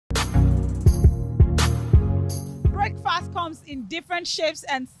fast comes in different shapes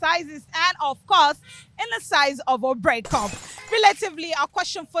and sizes, and of course, in the size of a breakup. Relatively, our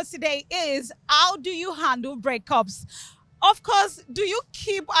question for today is, how do you handle breakups? Of course, do you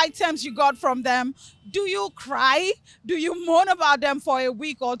keep items you got from them? Do you cry? Do you moan about them for a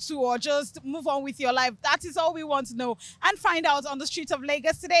week or two, or just move on with your life? That is all we want to know and find out on the streets of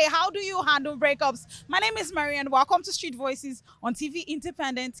Lagos today. How do you handle breakups? My name is Mary and welcome to Street Voices on TV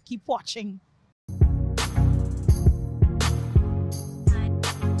Independent. Keep watching.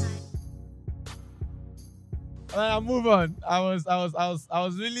 I move on. I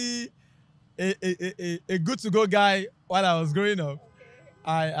was really a good to go guy while I was growing up.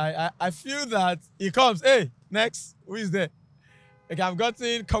 I feel that he comes, hey, next, who is there? Like I've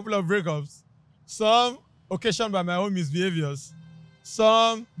gotten a couple of breakups, some occasioned by my own misbehaviors,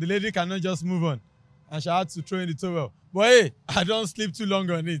 some the lady cannot just move on and she had to throw in the towel. But hey, I don't sleep too long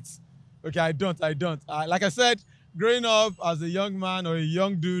on it. Okay, I don't. Like I said, growing up as a young man or a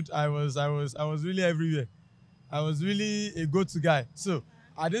young dude, I was really everywhere. I was really a go-to guy. So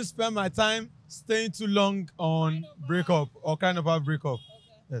I didn't spend my time staying too long on breakup or kind of a breakup.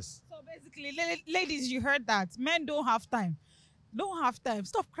 Yes. So basically, ladies, you heard that. Men don't have time. Don't have time.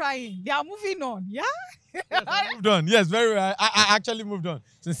 Stop crying. They are moving on. Yeah? Yes, I moved on. Yes, very well. I actually moved on.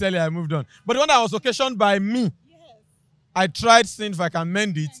 Sincerely, I moved on. But the one that was occasioned by me, I tried seeing if I can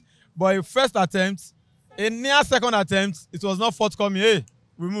mend it. But a first attempt, a near second attempt, it was not forthcoming. Hey,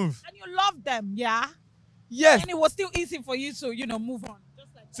 we move. And you love them, yeah? Yes. And it was still easy for you to, move on. Just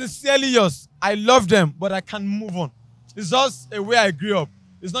like that. Sincerely yours. I love them, but I can't move on. It's just a way I grew up.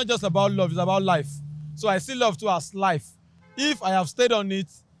 It's not just about love, it's about life. So I see love too as life. If I have stayed on it,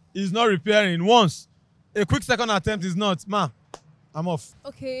 it's not repairing once. A quick second attempt is not. Ma, I'm off.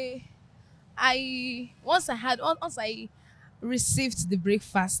 Okay, once I received the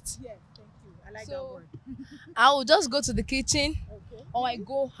breakfast, Yes, thank you. I like that so word. I will just go to the kitchen Okay. or I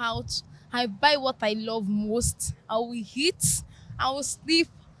go out. I buy what I love most. I will eat. I will sleep.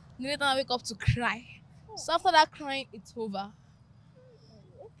 Later I wake up to cry. So after that crying, it's over.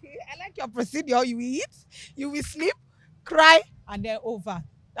 Okay, I like your procedure. You will eat, you will sleep, cry, and then over.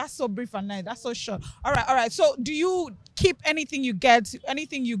 That's so brief and nice. That's so short. All right. So, do you keep anything you got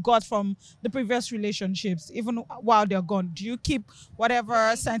from the previous relationships, even while they're gone? Do you keep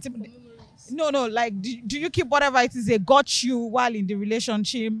whatever sentiment? No. Like, do you keep whatever it is they got you while in the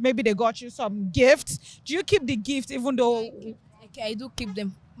relationship? Maybe they got you some gifts. Do you keep the gift even though? I do keep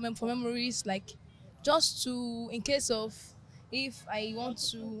them for memories, like just to in case of if I want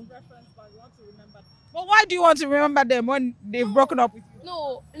to. But why do you want to remember them when they've broken up with you?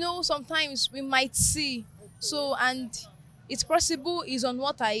 No. Sometimes we might see. So and it's possible is on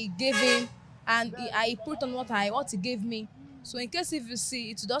what I gave him, and I put on what he gave me. So in case if you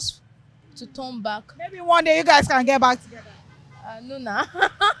see, it's just to turn back. Maybe one day you guys can get back together. No, nah.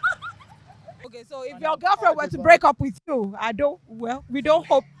 Okay, so if your girlfriend were to break up with you, we don't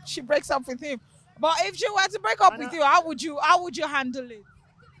hope she breaks up with him. But if she were to break up with you, how would you handle it?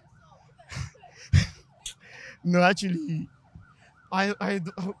 No, actually,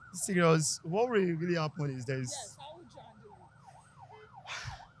 serious. What will really happen is there's. How would you handle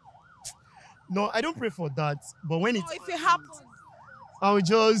it? No, I don't pray for that. But when it, Or if it happens, I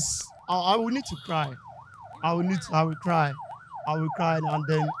will need to cry. I will cry, and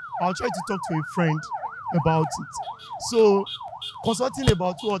then I'll try to talk to a friend about it. So, consulting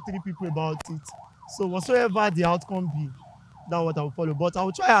about 2 or 3 people about it. So, whatsoever the outcome be, that's what I will follow. But I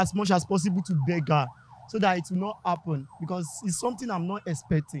will try as much as possible to beg her so that it will not happen because it's something I'm not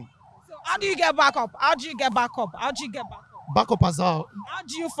expecting. so how do you get back up? Back up as well. How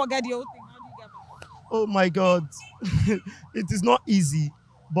do you forget the whole thing? How do you get back up? Oh my God, it is not easy.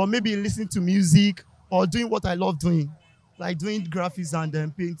 But maybe listening to music or doing what I love doing, like doing graphics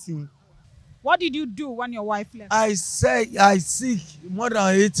and painting. What did you do when your wife left? I sick more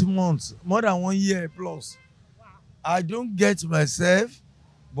than 8 months, more than 1 year plus. I don't get myself,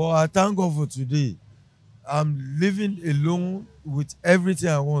 but I thank God for today. I'm living alone with everything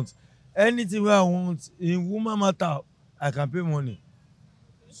I want. Anything I want in woman matter, I can pay money.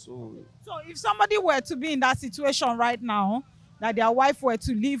 So if somebody were to be in that situation right now, that their wife were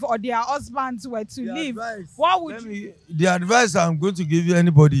to leave or their husbands were to leave, what would you? The advice I'm going to give you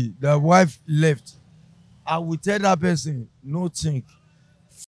anybody, the wife left, I will tell that person, no think,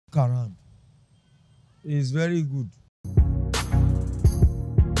 around. It's very good.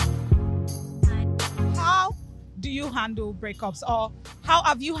 How do you handle breakups, or how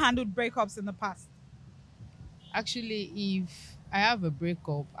have you handled breakups in the past? Actually, if I have a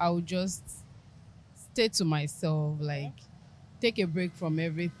breakup, I will just stay to myself, like take a break from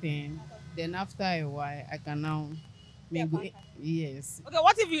everything. Then after a while, I can now May go, yes. Okay,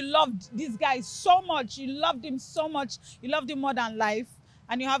 what if you loved this guy so much? You loved him so much. You loved him more than life,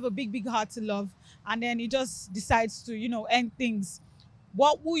 and you have a big, big heart to love, and then he just decides to, end things.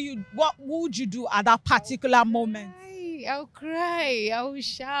 What would you do at that particular moment? I'll cry. I will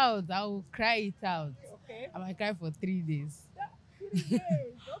shout. I will cry it out. Okay. I might cry for 3 days. 3 days.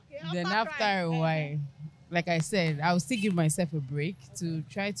 Okay. Then after a while, like I said, I will still give myself a break to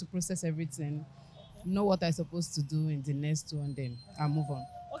try to process everything, know what I'm supposed to do in the next one, then I'll move on.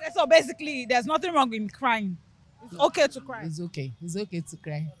 Okay, so basically, there's nothing wrong in crying. It's okay to cry. It's okay. It's okay to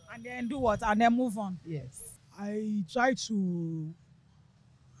cry. And then do what? And then move on. Yes. I try to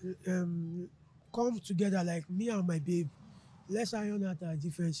come together like me and my babe. Let's iron out our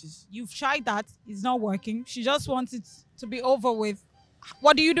differences. You've tried that. It's not working. She just wants it to be over with.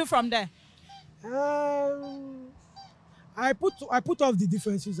 What do you do from there? Um, I put off the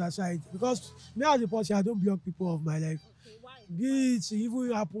differences aside because me as a person I don't block people of my life. Be it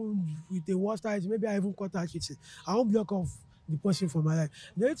even happen with the worst times, maybe I even cut her cheating. I won't block off the person from my life.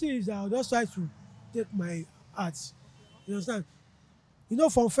 The only thing is that I'll just try to take my heart. You understand?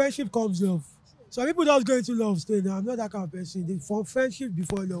 From friendship comes love. Some people just go into love straight now. I'm not that kind of person. From friendship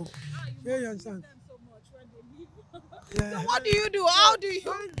before love. Yeah, you understand? Yeah. So what do you do? How do you?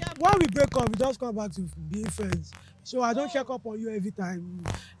 When we break up, we just come back to being friends. So I don't check up on you every time.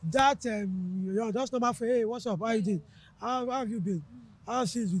 That just number for hey, what's up? How you doing? How have you been?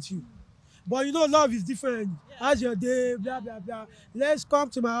 How's things with you? But love is different. How's your day? Blah blah blah. Let's come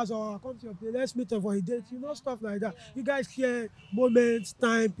to my house or come to your place. Let's meet up for a date. Stuff like that. You guys share moments,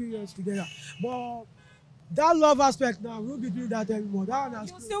 time, periods together. But that love aspect now, we won't be doing that anymore. That one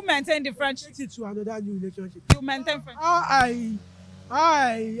You still maintain the friendship. takes it to another new relationship. You maintain friendship. How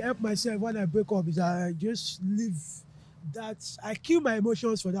I help myself when I break up is I just leave that. I kill my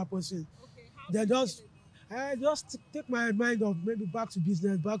emotions for that person. Then I just take my mind off maybe back to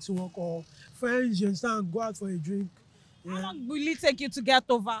business, back to work or friends, you understand, go out for a drink. How Yeah. long will it take you to get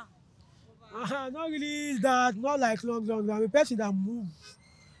over? Not really that, not like long. I'm a person that moves.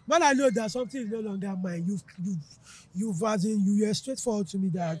 When I know that something is no longer mine, you've as in you're straightforward to me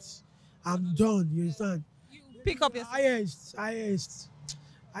that I'm done, you understand? Pick up your. Highest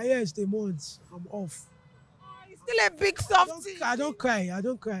a month, I'm off. You're still a big softie. I don't cry. I'm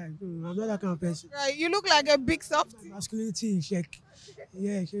not that kind of person. Right, you look like a big softie. Masculinity in check.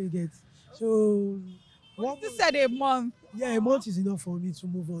 Yeah, sure you get. So You said a month. a month is enough for me to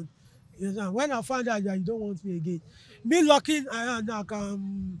move on. You understand? When I find out that you don't want me again, me locking around now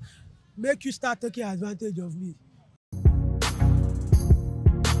can make you start taking advantage of me.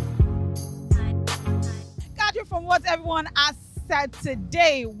 Gathering from what everyone has said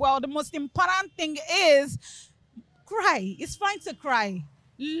today, well, the most important thing is cry. It's fine to cry.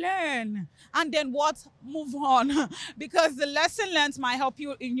 Learn. And then what? Move on. Because the lesson learned might help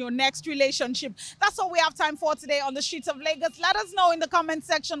you in your next relationship. That's all we have time for today on the streets of Lagos. Let us know in the comment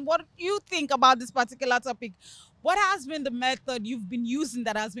section what you think about this particular topic. What has been the method you've been using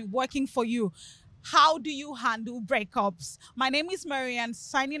that has been working for you? How do you handle breakups? My name is Marianne,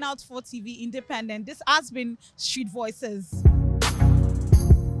 signing out for TV Independent. This has been Street Voices.